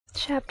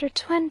Chapter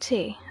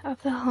 20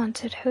 of the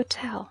Haunted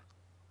Hotel.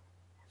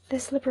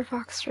 This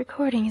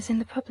recording is in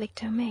the public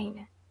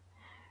domain.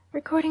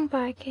 Recording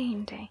by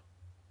Gaynde.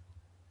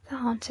 The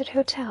Haunted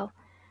Hotel.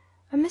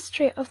 A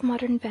Mystery of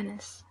Modern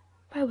Venice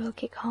by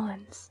Wilkie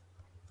Collins.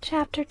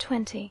 Chapter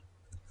 20.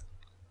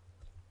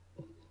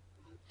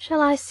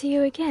 "Shall I see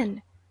you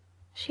again?"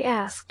 she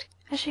asked,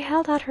 as she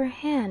held out her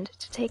hand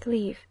to take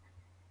leave.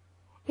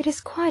 "It is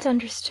quite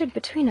understood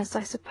between us,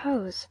 I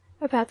suppose,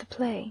 about the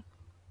play."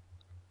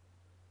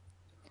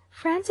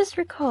 Francis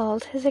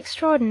recalled his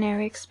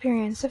extraordinary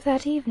experience of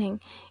that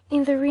evening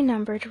in the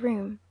renumbered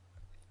room.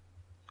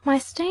 "My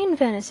stay in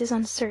Venice is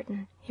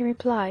uncertain," he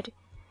replied.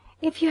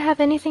 "If you have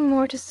anything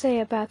more to say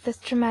about this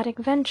dramatic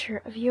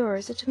venture of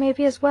yours, it may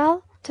be as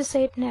well to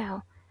say it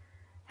now.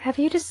 Have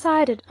you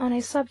decided on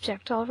a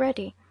subject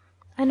already?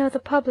 I know the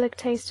public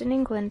taste in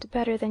England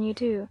better than you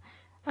do.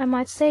 I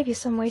might save you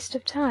some waste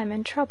of time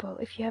and trouble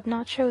if you have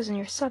not chosen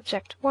your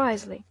subject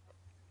wisely."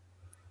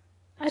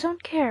 "I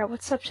don't care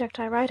what subject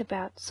I write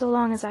about, so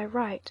long as I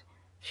write,"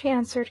 she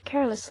answered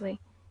carelessly.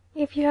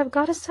 "If you have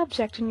got a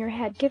subject in your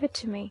head, give it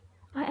to me.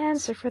 I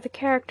answer for the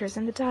characters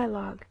and the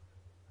dialogue."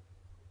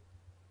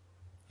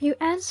 "You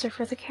answer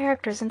for the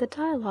characters and the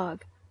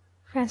dialogue?"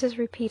 Francis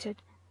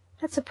repeated.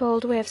 "That's a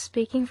bold way of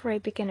speaking for a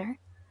beginner.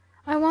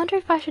 I wonder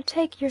if I should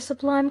take your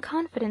sublime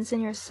confidence in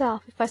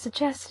yourself if I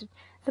suggested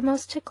the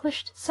most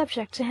ticklish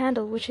subject to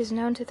handle which is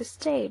known to the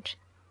stage.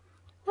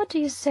 What do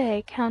you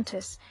say,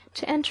 Countess,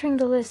 to entering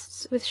the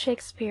lists with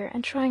Shakespeare,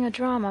 and trying a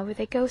drama with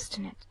a ghost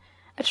in it?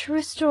 A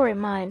true story,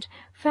 mind,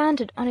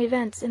 founded on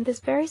events in this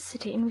very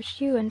city in which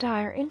you and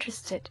I are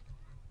interested."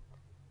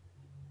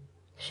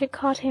 She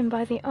caught him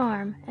by the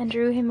arm, and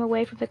drew him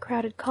away from the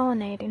crowded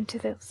colonnade into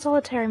the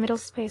solitary middle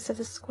space of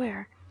the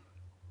square.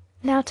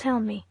 "Now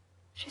tell me,"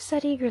 she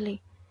said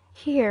eagerly,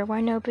 "here,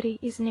 where nobody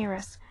is near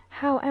us,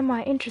 how am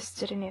I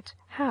interested in it?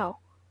 How?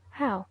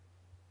 How?"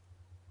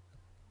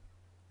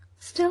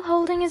 Still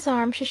holding his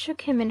arm, she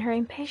shook him in her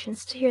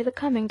impatience to hear the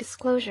coming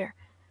disclosure.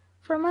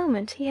 For a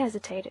moment he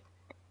hesitated.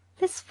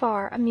 This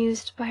far,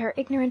 amused by her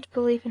ignorant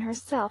belief in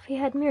herself, he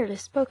had merely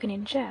spoken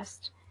in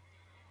jest.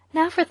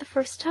 Now, for the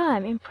first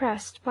time,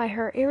 impressed by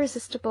her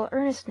irresistible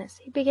earnestness,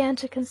 he began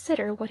to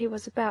consider what he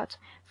was about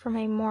from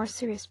a more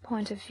serious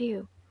point of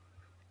view.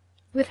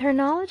 With her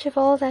knowledge of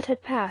all that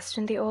had passed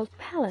in the old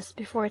palace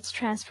before its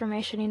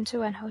transformation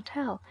into an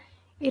hotel,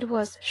 it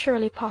was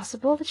surely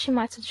possible that she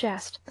might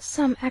suggest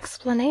some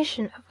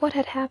explanation of what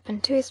had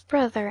happened to his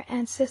brother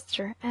and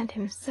sister and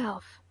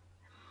himself.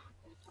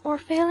 Or,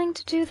 failing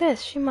to do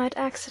this, she might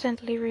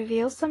accidentally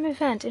reveal some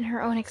event in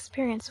her own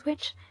experience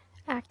which,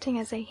 acting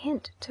as a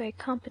hint to a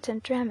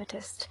competent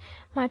dramatist,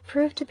 might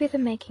prove to be the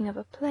making of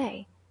a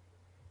play.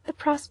 The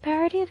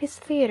prosperity of his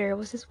theatre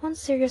was his one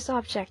serious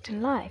object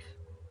in life.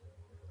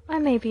 "I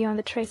may be on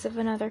the trace of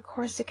another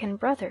Corsican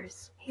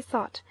Brothers," he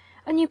thought.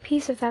 "A new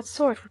piece of that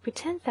sort would be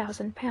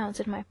 £10,000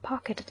 in my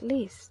pocket at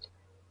least."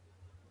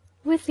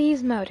 With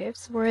these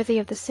motives, worthy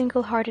of the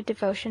single-hearted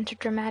devotion to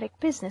dramatic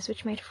business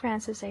which made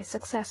Francis a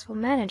successful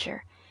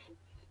manager,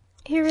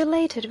 he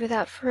related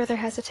without further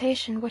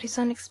hesitation what his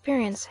own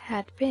experience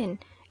had been,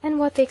 and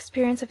what the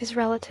experience of his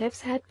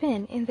relatives had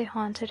been in the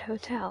haunted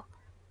hotel.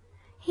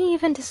 He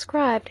even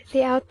described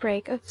the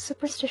outbreak of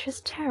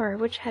superstitious terror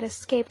which had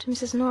escaped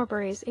Mrs.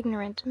 Norbury's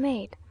ignorant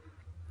maid.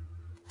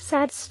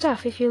 "Sad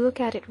stuff, if you look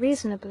at it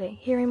reasonably,"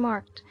 he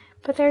remarked,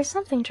 "but there is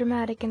something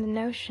dramatic in the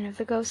notion of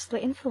the ghostly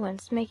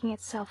influence making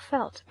itself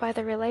felt by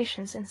the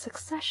relations in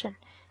succession,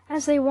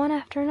 as they one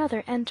after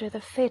another enter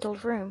the fatal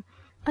room,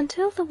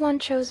 until the one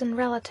chosen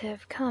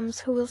relative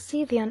comes who will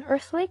see the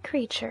unearthly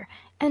creature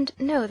and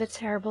know the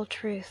terrible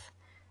truth.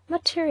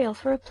 Material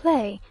for a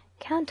play,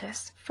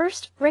 Countess,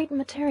 first-rate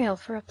material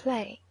for a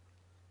play."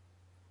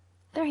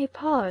 There he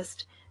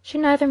paused. She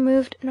neither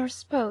moved nor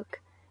spoke.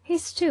 He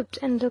stooped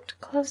and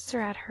looked closer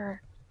at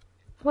her.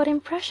 What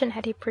impression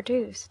had he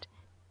produced?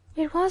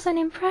 It was an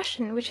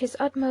impression which his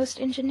utmost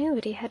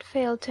ingenuity had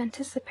failed to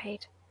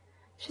anticipate.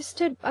 She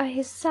stood by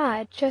his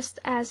side just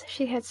as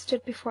she had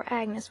stood before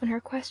Agnes when her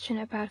question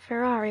about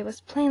Ferrari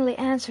was plainly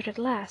answered at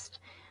last,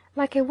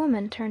 like a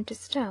woman turned to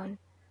stone.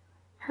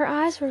 Her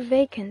eyes were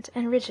vacant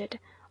and rigid.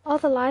 All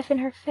the life in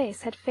her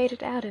face had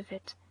faded out of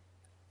it.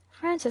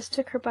 Francis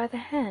took her by the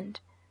hand.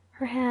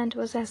 Her hand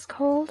was as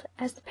cold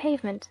as the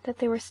pavement that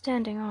they were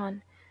standing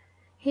on.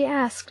 He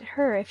asked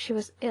her if she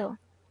was ill.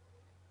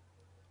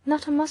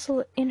 Not a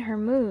muscle in her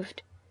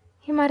moved.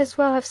 He might as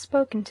well have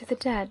spoken to the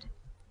dead.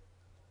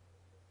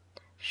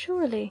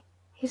 "Surely,"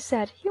 he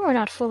said, "you are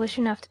not foolish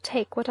enough to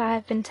take what I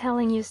have been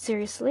telling you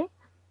seriously?"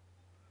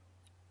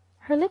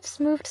 Her lips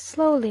moved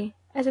slowly,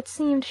 as it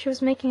seemed she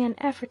was making an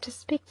effort to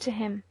speak to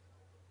him.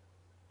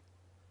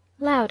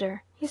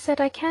 "Louder," he said.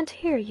 "I can't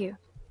hear you."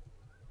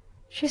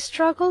 She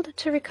struggled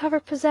to recover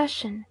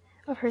possession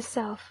of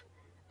herself.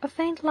 A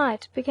faint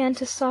light began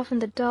to soften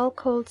the dull,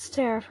 cold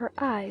stare of her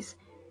eyes.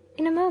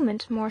 In a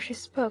moment more she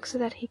spoke so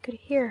that he could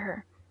hear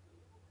her.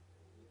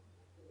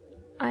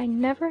 "I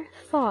never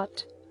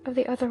thought of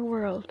the other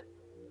world,"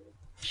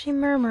 she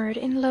murmured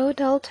in low,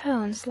 dull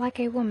tones, like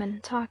a woman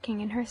talking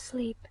in her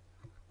sleep.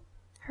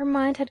 Her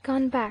mind had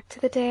gone back to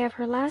the day of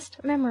her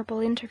last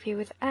memorable interview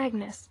with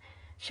Agnes.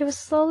 She was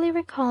slowly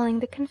recalling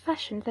the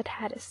confession that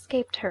had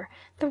escaped her,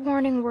 the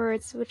warning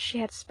words which she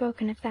had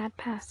spoken at that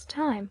past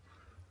time.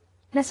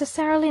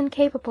 Necessarily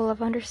incapable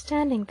of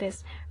understanding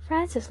this,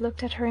 Francis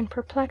looked at her in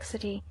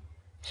perplexity.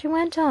 She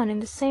went on in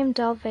the same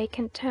dull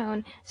vacant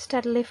tone,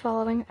 steadily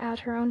following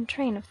out her own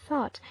train of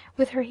thought,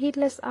 with her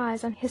heedless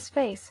eyes on his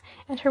face,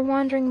 and her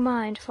wandering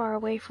mind far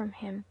away from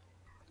him.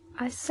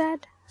 "I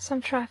said some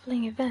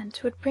trifling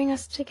event would bring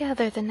us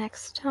together the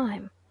next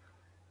time.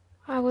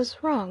 I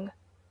was wrong.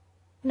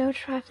 No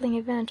trifling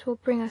event will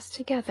bring us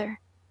together.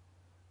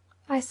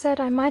 I said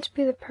I might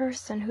be the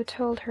person who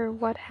told her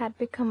what had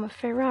become of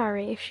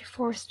Ferrari if she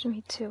forced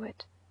me to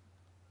it.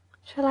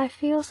 Shall I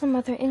feel some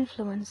other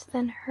influence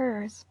than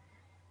hers?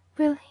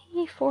 Will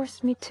he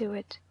force me to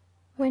it?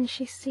 When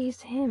she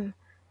sees him,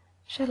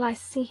 shall I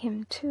see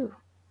him too?"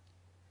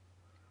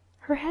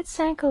 Her head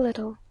sank a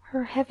little,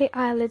 her heavy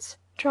eyelids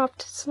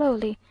dropped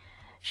slowly.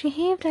 She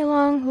heaved a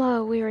long,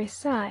 low, weary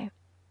sigh.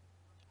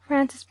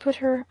 Francis put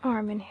her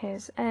arm in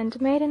his, and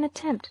made an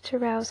attempt to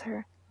rouse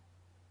her.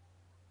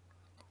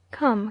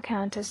 "Come,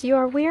 Countess, you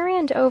are weary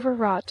and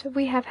overwrought.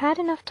 We have had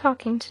enough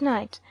talking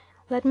tonight.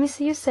 Let me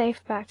see you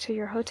safe back to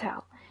your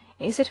hotel.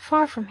 Is it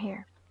far from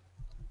here?"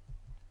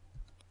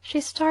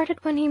 She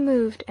started when he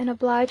moved, and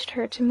obliged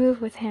her to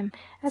move with him,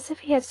 as if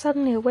he had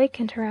suddenly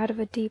awakened her out of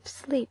a deep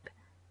sleep.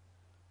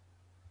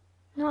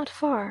 "Not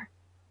far,"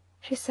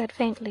 she said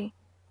faintly.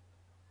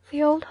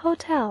 "The old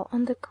hotel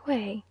on the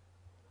quay.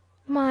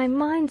 My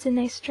mind's in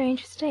a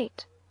strange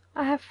state.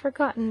 I have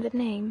forgotten the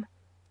name."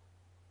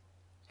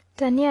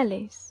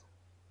 "Danieli's?"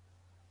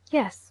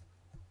 "Yes."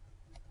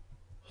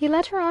 He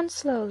led her on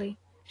slowly.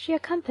 She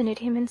accompanied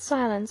him in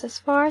silence as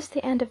far as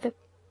the end of the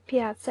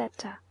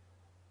Piazzetta.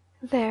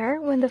 There,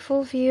 when the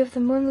full view of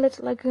the moonlit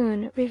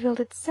lagoon revealed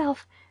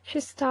itself, she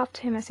stopped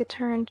him as he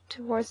turned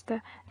towards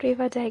the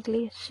Riva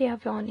degli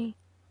Schiavoni.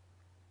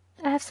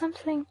 "I have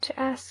something to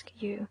ask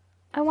you.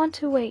 I want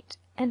to wait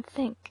and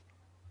think."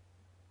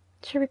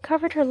 She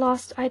recovered her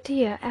lost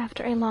idea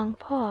after a long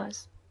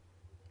pause.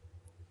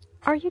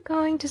 "Are you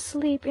going to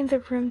sleep in the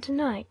room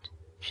tonight?"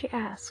 she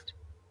asked.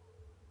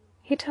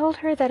 He told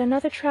her that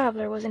another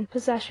traveller was in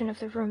possession of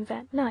the room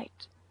that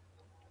night.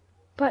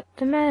 "But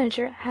the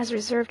manager has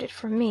reserved it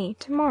for me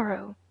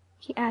tomorrow,"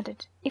 he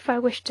added, "if I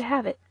wish to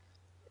have it."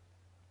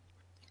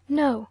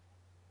 "No,"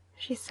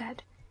 she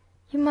said.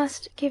 "You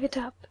must give it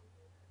up."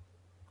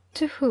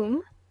 "To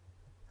whom?"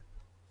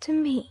 "To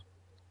me."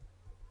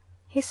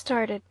 He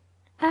started.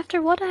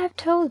 "After what I have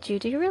told you,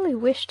 do you really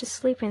wish to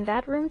sleep in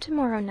that room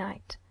tomorrow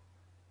night?"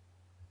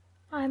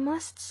 "I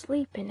must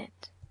sleep in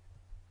it."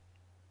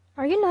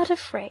 "Are you not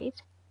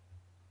afraid?"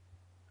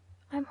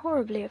 "I'm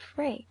horribly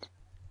afraid."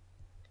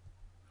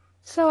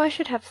 "So I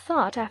should have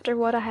thought, after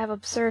what I have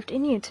observed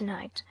in you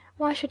tonight.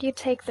 Why should you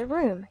take the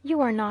room?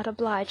 You are not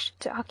obliged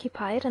to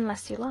occupy it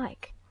unless you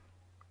like."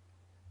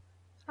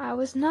 "I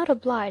was not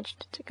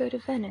obliged to go to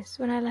Venice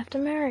when I left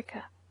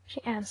America,"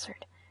 she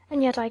answered,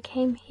 "and yet I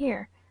came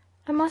here.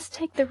 I must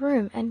take the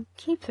room, and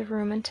keep the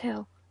room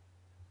until—"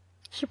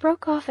 She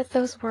broke off at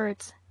those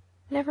words.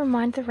 "Never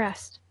mind the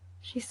rest,"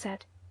 she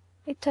said.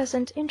 "It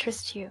doesn't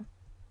interest you."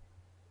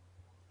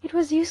 It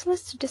was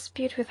useless to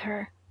dispute with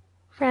her.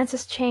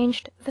 Francis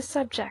changed the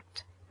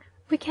subject.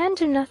 "We can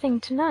do nothing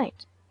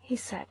tonight," he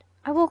said.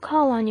 "I will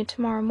call on you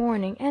tomorrow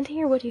morning, and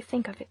hear what you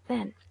think of it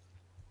then."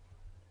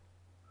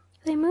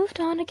 They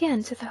moved on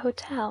again to the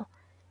hotel.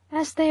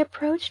 As they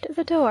approached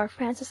the door,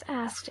 Francis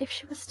asked if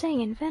she was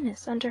staying in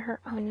Venice under her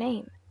own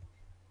name.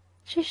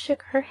 She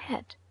shook her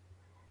head.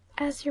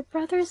 "As your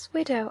brother's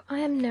widow, I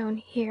am known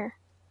here.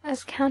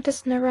 As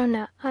Countess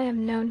Narona, I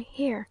am known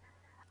here.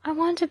 I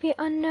want to be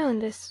unknown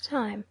this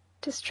time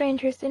to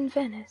strangers in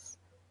Venice.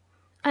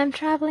 I am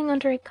travelling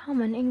under a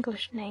common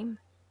English name."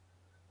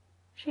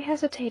 She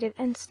hesitated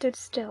and stood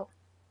still.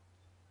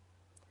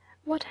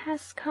 "What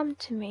has come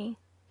to me?"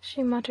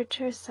 she muttered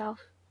to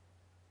herself.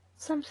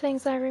 "Some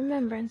things I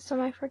remember and some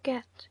I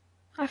forget.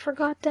 I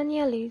forgot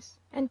Danieli's,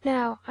 and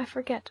now I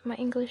forget my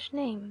English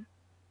name."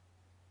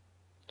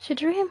 She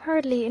drew him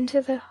hurriedly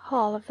into the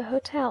hall of the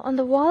hotel, on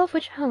the wall of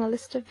which hung a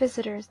list of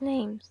visitors'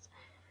 names.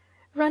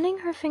 Running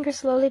her finger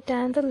slowly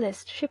down the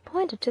list, she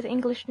pointed to the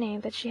English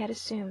name that she had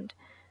assumed.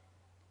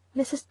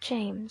 "Mrs.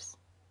 James."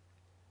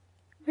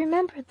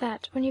 "Remember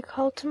that when you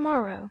call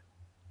tomorrow,"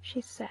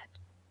 she said.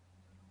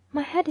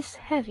 "My head is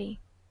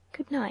heavy.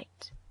 Good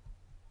night."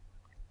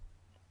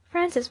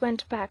 Francis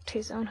went back to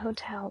his own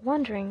hotel,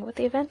 wondering what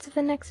the events of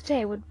the next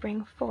day would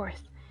bring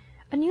forth.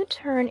 A new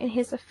turn in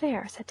his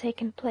affairs had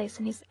taken place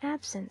in his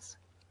absence.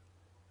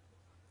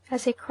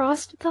 As he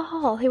crossed the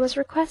hall, he was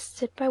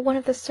requested by one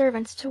of the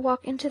servants to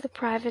walk into the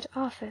private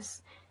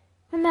office.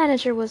 The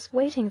manager was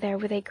waiting there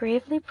with a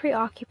gravely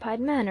preoccupied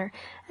manner,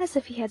 as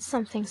if he had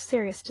something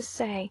serious to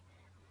say.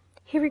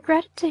 He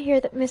regretted to hear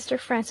that Mr.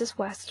 Francis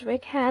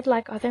Westwick had,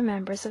 like other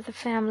members of the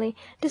family,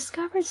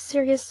 discovered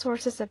serious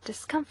sources of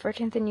discomfort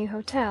in the new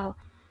hotel.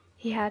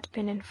 He had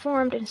been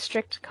informed in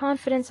strict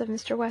confidence of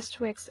Mr.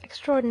 Westwick's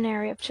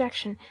extraordinary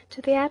objection to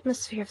the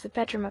atmosphere of the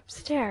bedroom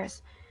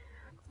upstairs.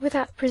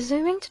 Without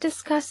presuming to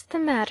discuss the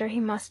matter, he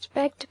must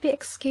beg to be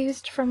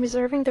excused from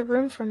reserving the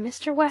room for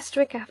Mr.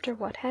 Westwick after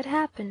what had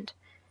happened.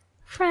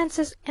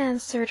 Francis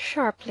answered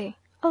sharply,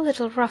 a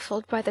little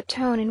ruffled by the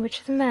tone in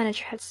which the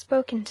manager had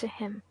spoken to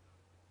him.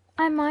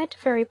 "I might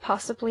very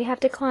possibly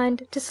have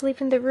declined to sleep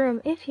in the room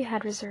if you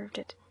had reserved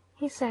it,"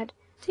 he said.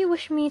 "Do you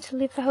wish me to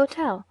leave the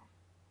hotel?"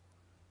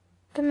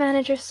 The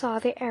manager saw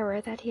the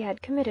error that he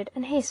had committed,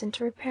 and hastened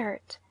to repair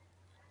it.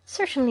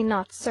 "Certainly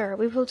not, sir.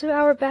 We will do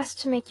our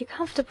best to make you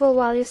comfortable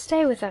while you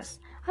stay with us.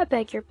 I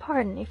beg your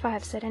pardon if I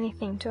have said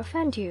anything to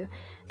offend you.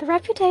 The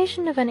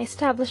reputation of an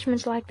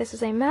establishment like this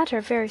is a matter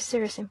of very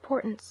serious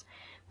importance.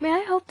 May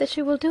I hope that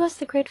you will do us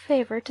the great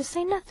favor to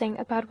say nothing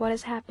about what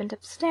has happened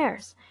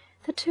upstairs?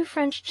 The two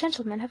French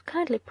gentlemen have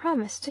kindly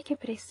promised to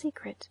keep it a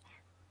secret."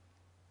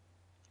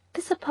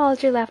 This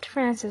apology left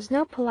Francis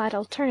no polite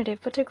alternative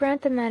but to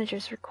grant the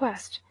manager's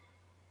request.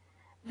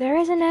 "There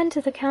is an end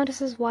to the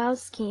Countess's wild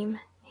scheme,"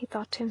 he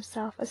thought to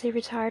himself as he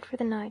retired for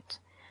the night.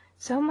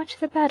 "So much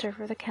the better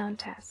for the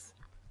Countess."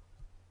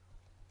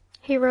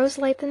 He rose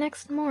late the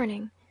next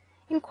morning.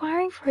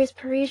 Inquiring for his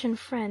Parisian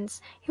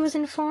friends, he was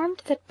informed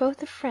that both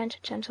the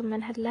French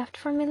gentlemen had left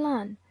for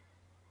Milan.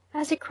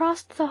 As he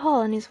crossed the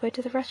hall on his way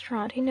to the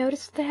restaurant, he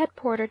noticed the head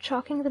porter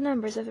chalking the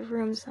numbers of the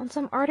rooms on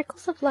some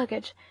articles of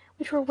luggage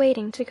which were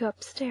waiting to go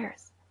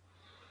upstairs.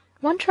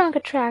 One trunk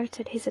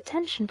attracted his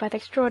attention by the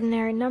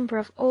extraordinary number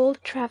of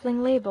old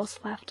travelling labels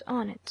left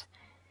on it.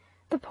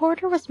 The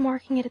porter was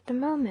marking it at the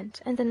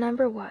moment, and the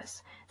number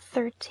was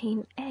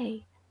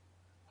 13A.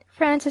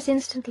 Francis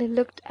instantly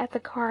looked at the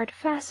card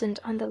fastened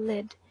on the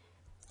lid.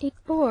 It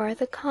bore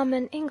the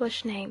common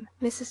English name,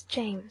 Mrs.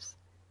 James.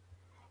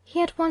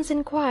 He at once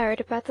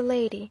inquired about the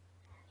lady.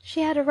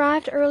 She had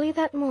arrived early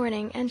that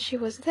morning, and she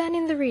was then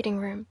in the reading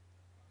room.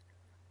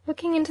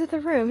 Looking into the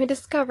room, he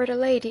discovered a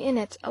lady in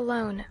it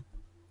alone.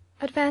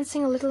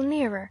 Advancing a little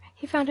nearer,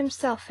 he found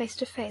himself face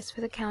to face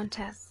with the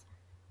Countess.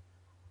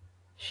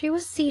 She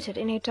was seated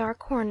in a dark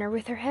corner,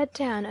 with her head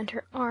down and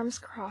her arms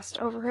crossed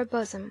over her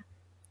bosom.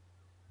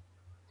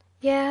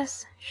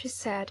 "Yes," she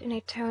said, in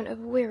a tone of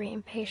weary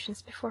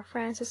impatience, before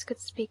Francis could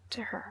speak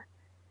to her.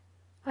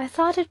 "I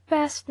thought it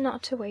best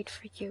not to wait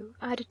for you.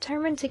 I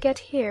determined to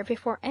get here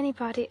before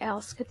anybody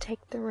else could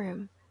take the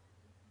room."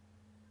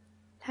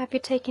 "Have you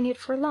taken it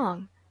for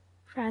long?"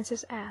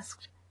 Francis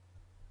asked.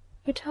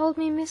 "You told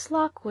me Miss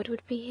Lockwood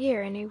would be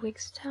here in a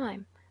week's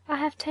time. I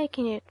have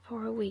taken it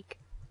for a week."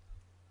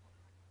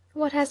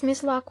 "What has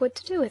Miss Lockwood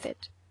to do with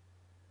it?"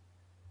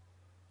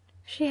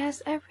 "She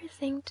has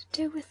everything to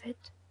do with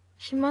it.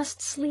 She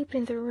must sleep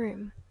in the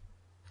room.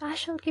 I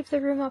shall give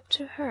the room up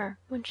to her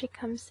when she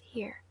comes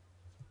here."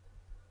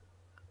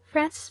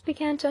 Francis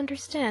began to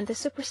understand the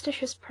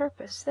superstitious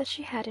purpose that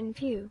she had in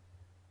view.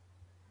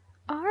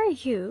 "Are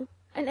you,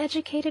 an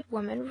educated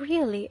woman,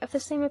 really of the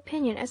same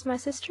opinion as my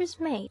sister's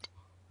maid?"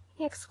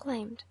 he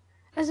exclaimed.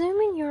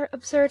 "Assuming your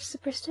absurd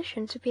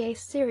superstition to be a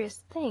serious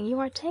thing, you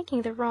are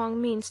taking the wrong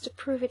means to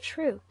prove it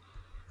true.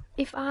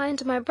 If I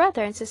and my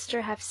brother and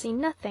sister have seen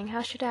nothing,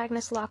 how should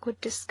Agnes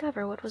Lockwood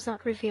discover what was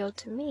not revealed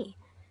to me?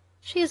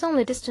 She is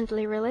only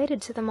distantly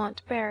related to the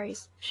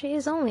Montbarrys. She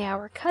is only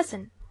our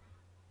cousin."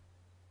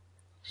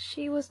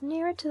 "She was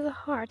nearer to the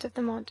heart of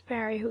the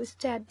Montbarry who is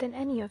dead than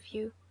any of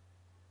you,"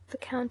 the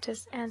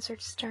Countess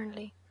answered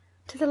sternly.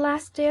 "To the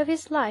last day of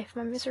his life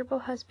my miserable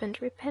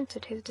husband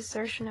repented his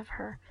desertion of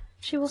her.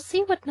 She will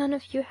see what none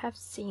of you have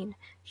seen.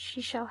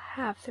 She shall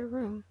have the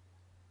room."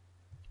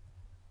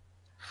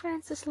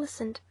 Francis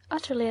listened,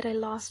 utterly at a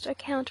loss to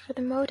account for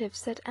the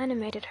motives that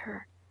animated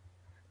her.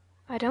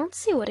 "I don't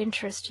see what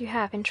interest you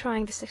have in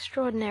trying this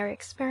extraordinary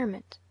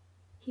experiment,"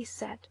 he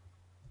said.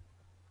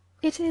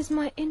 "It is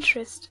my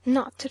interest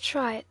not to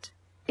try it.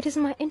 It is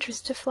my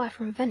interest to fly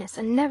from Venice,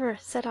 and never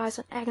set eyes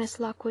on Agnes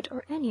Lockwood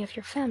or any of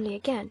your family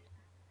again."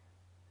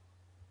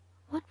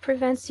 "What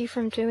prevents you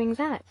from doing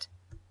that?"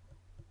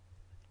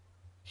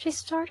 She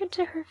started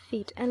to her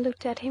feet and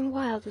looked at him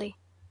wildly.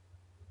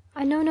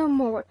 "I know no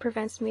more what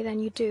prevents me than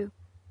you do,"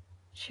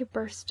 she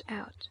burst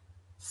out.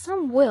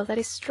 "Some will that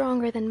is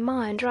stronger than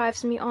mine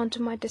drives me on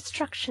to my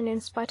destruction in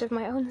spite of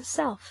my own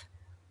self."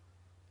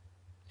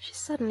 She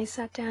suddenly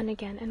sat down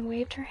again, and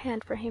waved her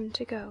hand for him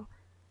to go.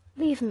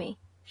 "Leave me,"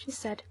 she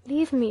said.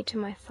 "Leave me to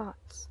my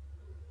thoughts."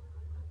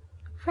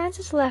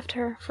 Francis left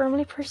her,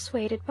 firmly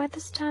persuaded by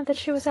this time that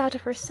she was out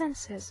of her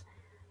senses.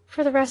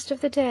 For the rest of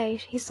the day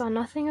he saw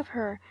nothing of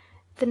her.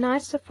 The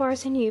night, so far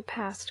as he knew,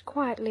 passed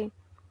quietly.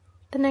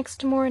 The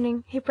next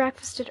morning he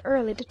breakfasted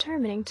early,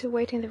 determining to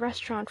wait in the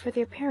restaurant for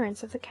the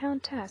appearance of the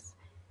Countess.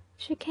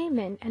 She came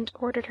in and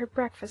ordered her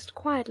breakfast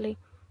quietly,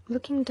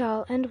 looking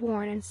dull and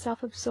worn and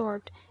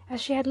self-absorbed, as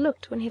she had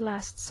looked when he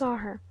last saw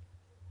her.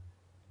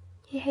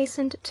 He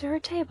hastened to her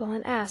table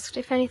and asked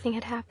if anything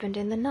had happened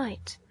in the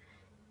night.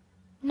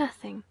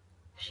 "Nothing,"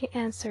 she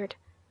answered.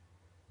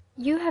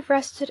 "You have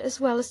rested as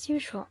well as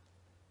usual?"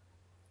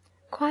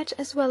 "Quite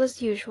as well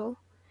as usual.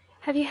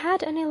 Have you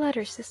had any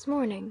letters this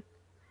morning?"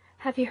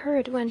 Have you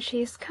heard when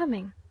she is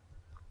coming?"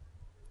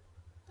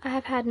 "I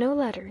have had no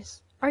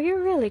letters. Are you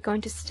really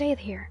going to stay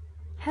here?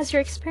 Has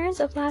your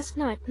experience of last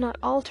night not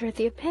altered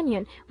the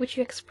opinion which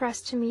you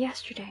expressed to me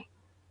yesterday?"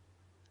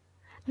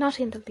 "Not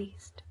in the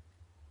least."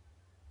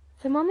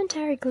 The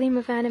momentary gleam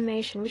of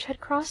animation which had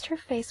crossed her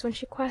face when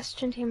she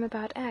questioned him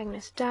about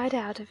Agnes died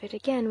out of it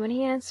again when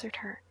he answered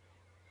her.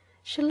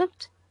 She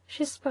looked,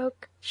 she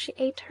spoke, she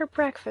ate her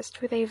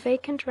breakfast with a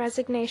vacant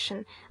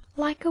resignation,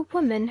 like a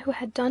woman who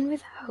had done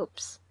with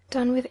hopes,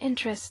 done with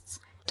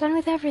interests, done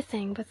with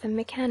everything but the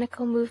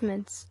mechanical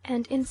movements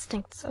and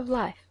instincts of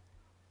life.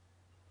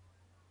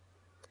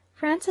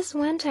 Francis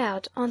went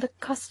out on the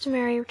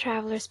customary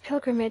traveller's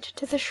pilgrimage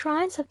to the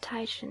shrines of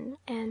Titian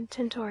and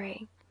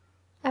Tintoret.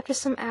 After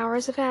some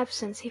hours of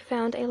absence he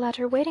found a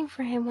letter waiting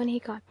for him when he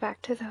got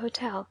back to the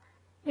hotel.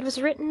 It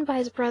was written by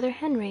his brother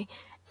Henry,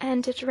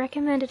 and it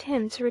recommended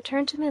him to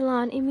return to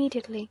Milan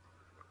immediately.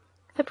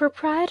 The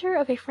proprietor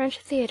of a French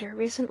theatre,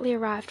 recently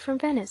arrived from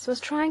Venice, was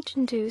trying to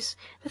induce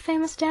the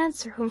famous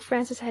dancer whom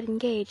Francis had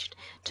engaged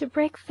to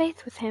break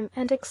faith with him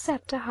and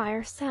accept a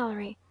higher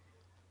salary.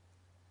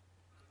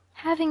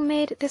 Having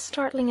made this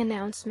startling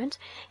announcement,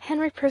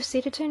 Henry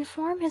proceeded to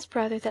inform his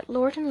brother that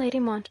Lord and Lady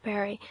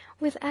Montbarry,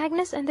 with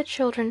Agnes and the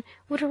children,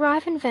 would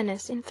arrive in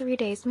Venice in 3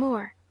 days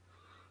more.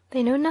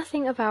 "They know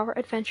nothing of our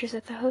adventures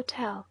at the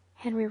hotel,"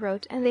 Henry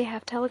wrote, "and they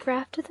have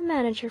telegraphed to the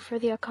manager for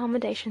the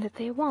accommodation that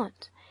they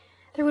want.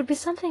 There would be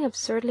something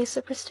absurdly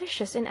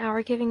superstitious in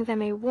our giving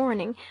them a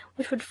warning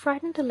which would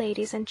frighten the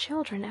ladies and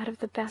children out of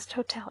the best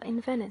hotel in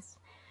Venice.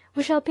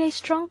 We shall be a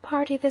strong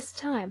party this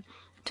time,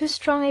 too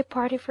strong a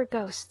party for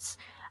ghosts.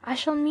 I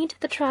shall meet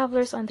the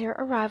travellers on their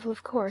arrival,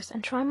 of course,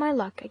 and try my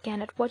luck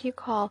again at what you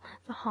call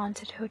the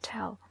haunted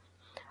hotel.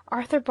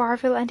 Arthur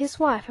Barville and his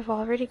wife have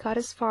already got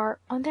as far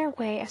on their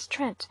way as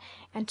Trent,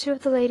 and 2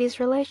 of the ladies'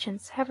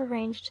 relations have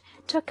arranged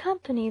to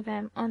accompany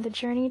them on the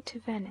journey to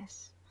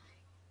Venice."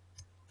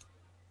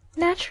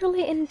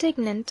 Naturally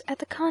indignant at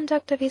the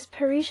conduct of his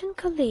Parisian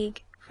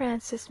colleague,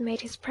 Francis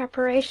made his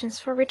preparations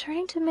for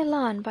returning to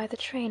Milan by the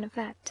train of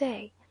that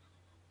day.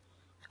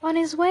 On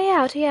his way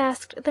out he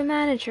asked the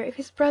manager if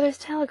his brother's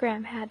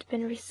telegram had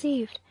been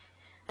received.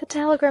 The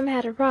telegram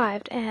had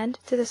arrived, and,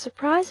 to the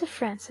surprise of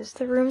Francis,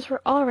 the rooms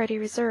were already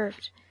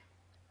reserved.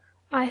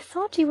 "I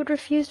thought you would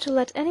refuse to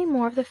let any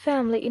more of the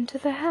family into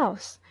the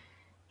house,"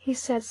 he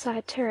said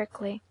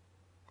satirically.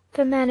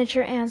 The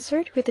manager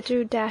answered, with the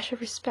due dash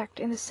of respect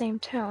in the same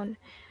tone,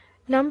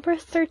 "Number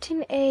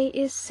 13A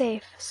is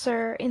safe,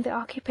 sir, in the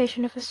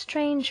occupation of a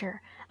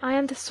stranger. I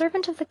am the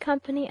servant of the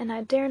company, and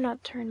I dare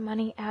not turn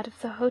money out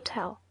of the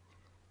hotel."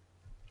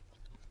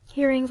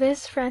 Hearing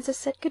this, Francis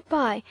said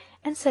good-bye,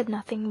 and said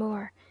nothing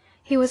more.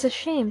 He was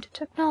ashamed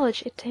to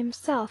acknowledge it to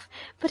himself,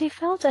 but he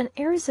felt an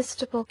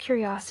irresistible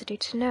curiosity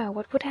to know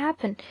what would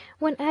happen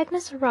when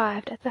Agnes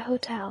arrived at the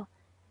hotel.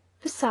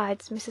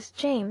 Besides, Mrs.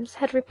 James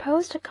had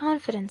reposed a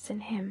confidence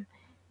in him.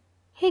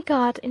 He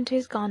got into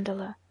his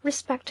gondola,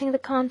 respecting the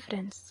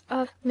confidence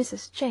of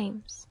Mrs.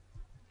 James.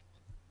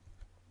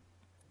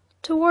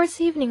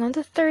 Towards evening on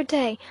the 3rd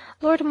day,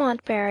 Lord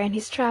Montbarry and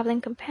his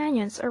travelling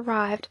companions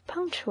arrived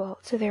punctual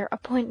to their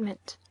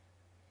appointment.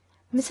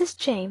 Mrs.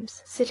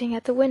 James, sitting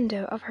at the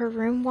window of her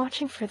room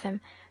watching for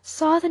them,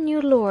 saw the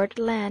new lord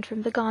land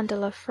from the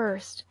gondola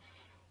first.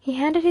 He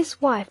handed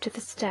his wife to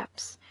the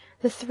steps.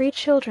 The 3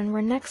 children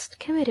were next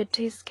committed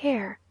to his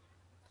care.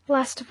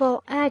 Last of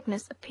all,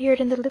 Agnes appeared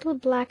in the little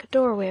black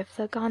doorway of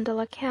the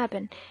gondola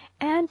cabin,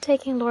 and,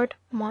 taking Lord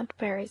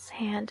Montbarry's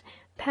hand,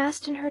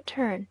 passed in her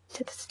turn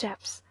to the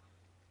steps.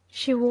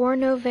 She wore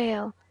no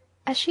veil.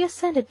 As she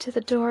ascended to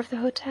the door of the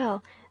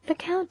hotel, the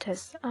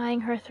Countess,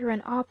 eyeing her through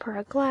an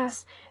opera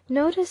glass,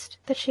 noticed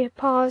that she had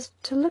paused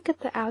to look at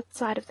the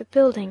outside of the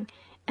building,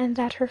 and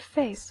that her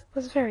face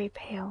was very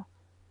pale.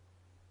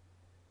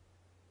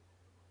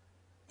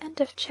 End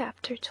of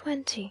chapter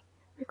 20.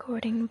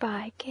 Recording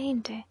by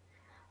Gainde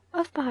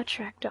of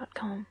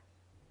Batrack.com.